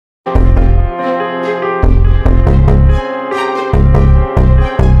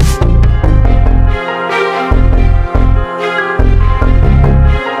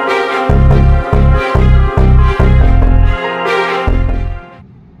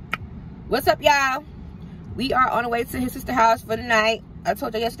What's up, y'all? We are on the way to his sister's house for the night. I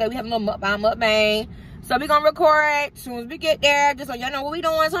told you yesterday we have a little mukbang. So we gonna record as soon as we get there, just so y'all know what we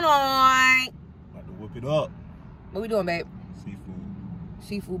doing tonight. About to whip it up. What we doing, babe? Seafood.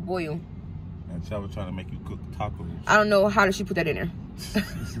 Seafood boil. And Chava trying to make you cook tacos. I don't know how did she put that in there.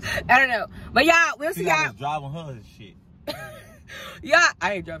 I don't know. But y'all, we'll see y'all. Driving her and shit. Yeah,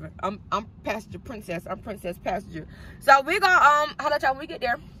 I ain't driving. I'm passenger princess. I'm princess passenger. So we gonna holla at y'all when we get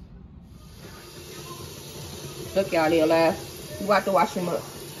there. Look, y'all, they alive. We about to wash them up.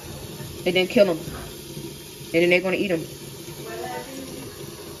 They didn't kill them. And then they're gonna eat them.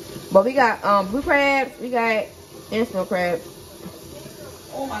 But we got blue crabs, we got snow crabs.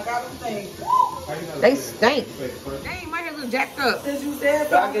 Oh my God, them things. They stink. Dang, my hair looks jacked up. Since you said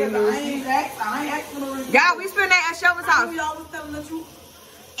so, I ain't asking for no reason. Y'all, we spend that at Shelby's house. We always telling the truth.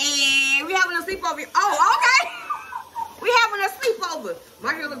 And we having a sleepover. Oh, okay. We having a sleepover.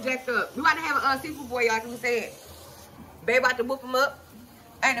 My hair look jacked up. We about to have a seafood boy, y'all, like we said. Babe about to whoop him up.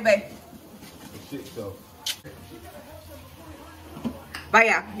 Ain't it, babe? Shit, so. But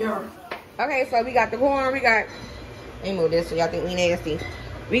yeah. Yeah. Okay, so we got the corn. We got, let me move this so y'all think we nasty.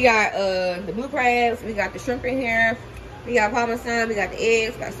 We got the blue crabs. We got the shrimp in here. We got parmesan. We got the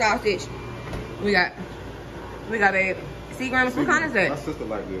eggs. We got sausage. We got babe. See, Grandma, what kind is that? My sister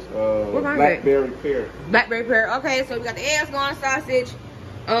like this. What kind blackberry pear. Blackberry pear. Okay, so we got the eggs going, sausage.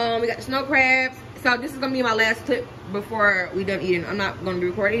 We got the snow crabs. So this is gonna be my last clip before we done eating. I'm not gonna be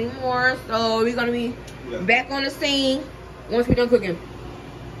recording anymore. So we're gonna be back on the scene once we're done cooking.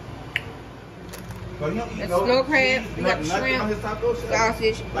 The snow crab, we got the shrimp,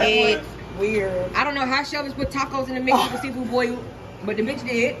 sausage, eggs. Weird. I don't know how Shelby's put tacos in the mix with the seafood boil, but the bitch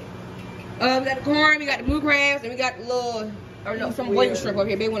did. We got the corn, we got the blue crabs, and we got the little, or no, some boiled shrimp over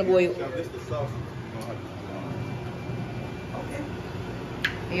here. They want to boil. This the sauce. Okay.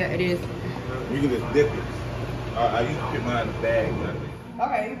 Yeah, it is. You can just dip it. I used to put mine in the bag.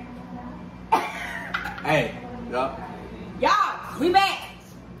 Okay. Hey, y'all. Y'all, we back.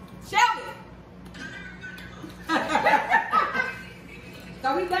 Shelby. So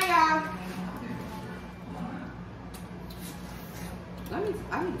we back, y'all. I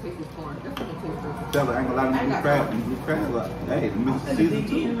need to taste this corn. That's what it tastes good. Tell her I ain't gonna lie to blue crab. Blue crab, like, hey, the Mr. Season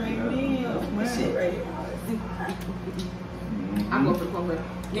too. This shit right here. I'm going for the corn.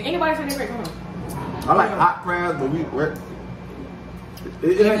 Did anybody say they great corn? I like hot crabs, but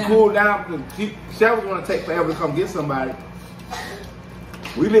it ain't cool down because Shelby's gonna take forever to come get somebody.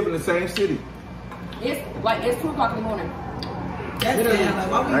 We live in the same city. It's 2 o'clock in the morning. That's it.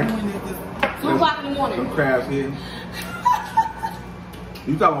 Like, why we doing this? 2 o'clock in the morning. Some crabs here.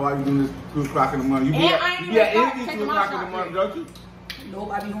 You talking about why you doing this 2 o'clock in the morning? You be at anything 2 o'clock in the morning, don't you?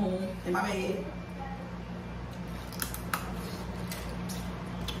 Nobody home in my bed.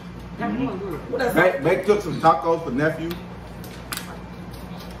 They took some tacos for nephew.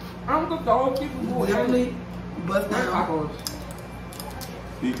 I'm gonna cook the whole seafood boil. Definitely bust down.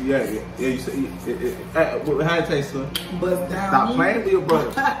 Yeah. You say how it taste, sir? Bust down. Stop playing with your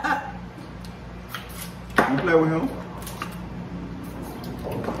brother. You play with him?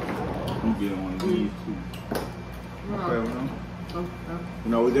 I'm getting one of these too. You play with him?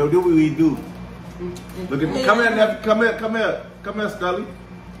 You know, they'll do what we do. Look at me. Come here, nephew. Come here, Scully.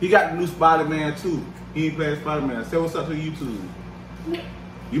 He got the new Spider-Man too. He ain't playing Spider-Man. Say what's up to YouTube.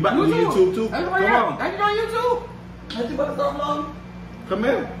 You about to do YouTube too? Come on. Are you on YouTube? Let you about to go along? Come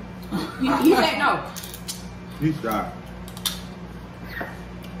here. He said no. He's shy.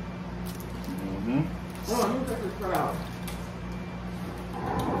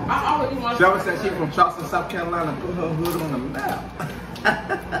 Shelby said she from Charleston, South Carolina. Put her hood on the map.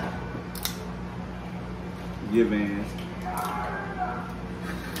 Yeah, man.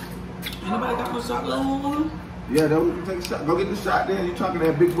 Anybody got no chocolate on? Yeah, then we can take a shot. Go get the shot then. You talking to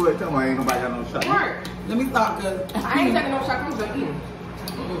that big boy. Tell me ain't nobody got no shot. Right. Let me stop, cause I ain't taking no shot. I'm just eating.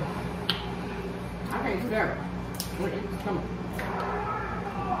 I can't do that.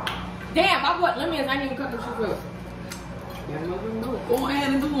 Damn, I bought lemons. I didn't even cut the shit up. Go ahead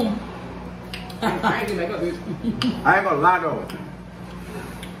and do them. I ain't gonna make up this. I ain't gonna lie though.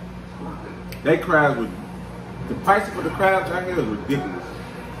 They crabs were, the price for the crabs out here is ridiculous.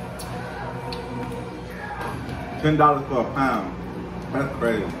 $10 for a pound. That's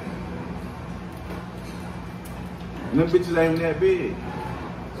crazy. And them bitches ain't even that big.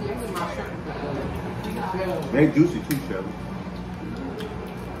 They juicy too, Shelby.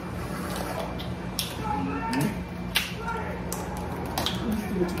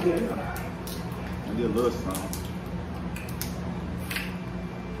 I did a little something.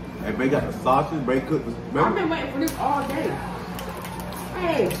 Hey, they got the sausage, they cooked the... I've been waiting for this all day.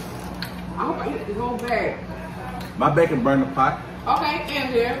 Hey. hope I eat this whole bag. My bacon burned the pot. Okay,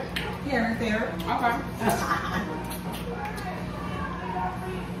 and here. Here and there. Okay.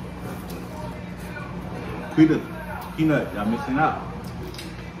 Peanut, y'all missing out.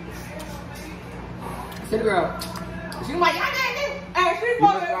 City girl. She was like, y'all didn't. Hey, she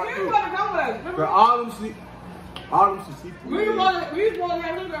supposed to come with us. For all them seafood. We supposed to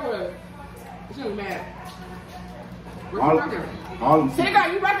have City girl with us. She was mad. All them City girl,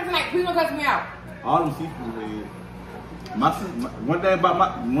 you working tonight. Please don't cuss me out. All them seafood heads. One thing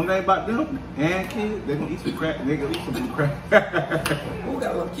about them and kids, they gonna eat some crap. They gonna eat some crap. Who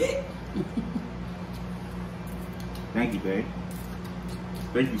got a little kid? Thank you, babe.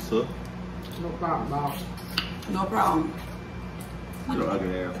 Thank you, sir. No problem, boss. No problem. Your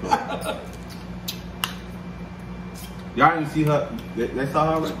ugly ass. Y'all didn't see her. They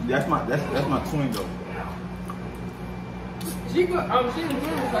saw her. That's my twin though. She good. She was good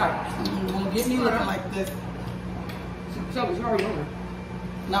inside. You won't get me looking like this. So she already over.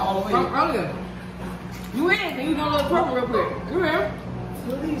 Not all the way. From earlier. You in and you done a little purple real quick. You here?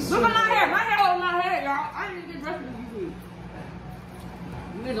 Look at my hair. My hair over my head, y'all. I didn't get dressed with you.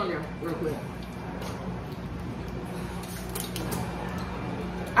 You get on there real quick.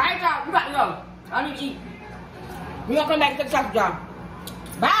 Alright, y'all. We about to go. I need to eat. We gonna come back and take a shot with y'all.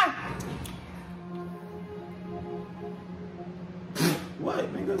 Bye.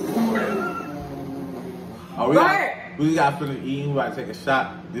 What, nigga? Oh, we got finna eat. We about to take a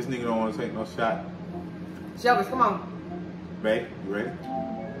shot. This nigga don't want to take no shot. Shelvis, come on. Babe, you ready?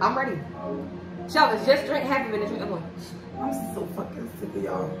 I'm ready. Shelvis, just drink half of it and drink the one. I'm so fucking sick of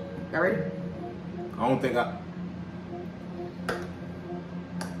y'all. Y'all ready? I don't think I.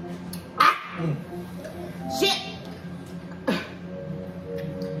 Shit!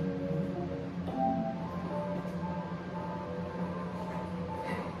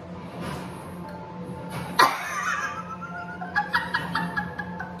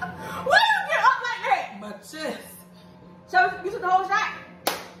 So you took the whole shot?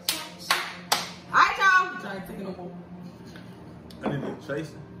 Alright, y'all. I'm trying to take it no more. I didn't chase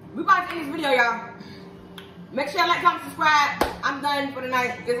it. We about to end this video, y'all. Make sure y'all like, comment, subscribe. I'm done for the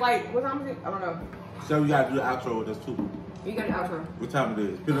night. It's like, what time is it? I don't know. So we gotta do the outro with us too. You got the outro. What time it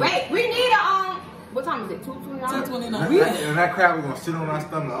is? Wait, we need a what time is it? 2:29? 2:29. And that crab was gonna sit on our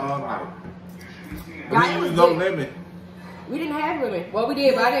stomach all night. Y'all, We didn't no limit. We didn't have limit. Well, we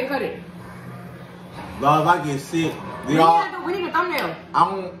did, but I didn't cut it. Lord, if I get sick, We need a thumbnail. I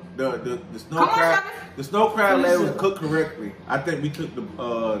want the snow Come on, crab. Travis. The snow crab leg was cooked correctly. I think we took the He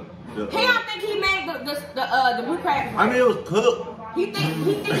don't think he made the blue crab. I mean, it was cooked. He think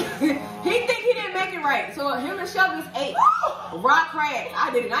he didn't make it right. So him and Shelby ate raw crabs.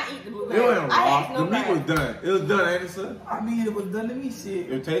 I did not eat the blue It wasn't crabs. I raw. had The snow meat was crabs. done. It was done, ain't it, son? I mean, it was done to me, shit.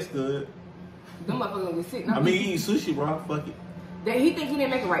 It tastes good. Them motherfuckers gonna be sick. I mean, you eat sushi, bro. Fuck it. He think he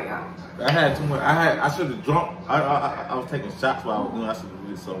didn't make it right, y'all. I had too much. I should have drunk. I was taking shots while I was doing. I should have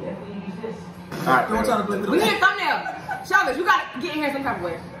did so. All right, Don't try to blame it We on need a thumbnail. Shelby, you gotta get in here some type of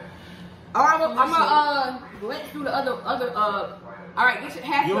way. All right, I'm gonna let's do the other. All right, get your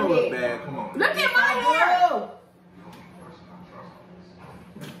half You your don't look head. bad. Come on. Look at my hair.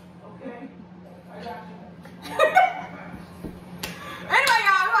 Anyway,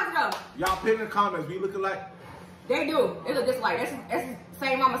 y'all, we about to go. Y'all put in the comments. We looking like. They do. It look just like it's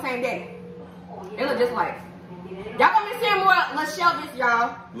same mama, same daddy. It look just like. Y'all gonna be seeing more Lil Shelvis,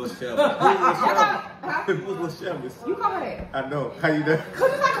 y'all. Lil Shelvis. Huh? Who's Lil Shelvis? You cover that. I know. How you doing?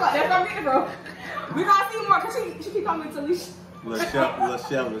 What you talking about? That's what I'm getting, bro. We gonna see more because she keep calling me Talisha. Lil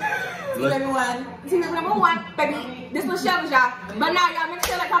Shelvis. Team number one, baby. This Lil Shelvis, y'all. But now, y'all make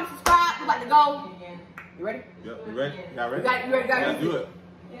sure like, comment, subscribe. We about to go. You ready? Yep. You ready? Y'all ready? You ready? Gotta do it.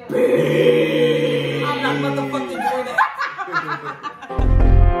 I'm not motherfucking doing that.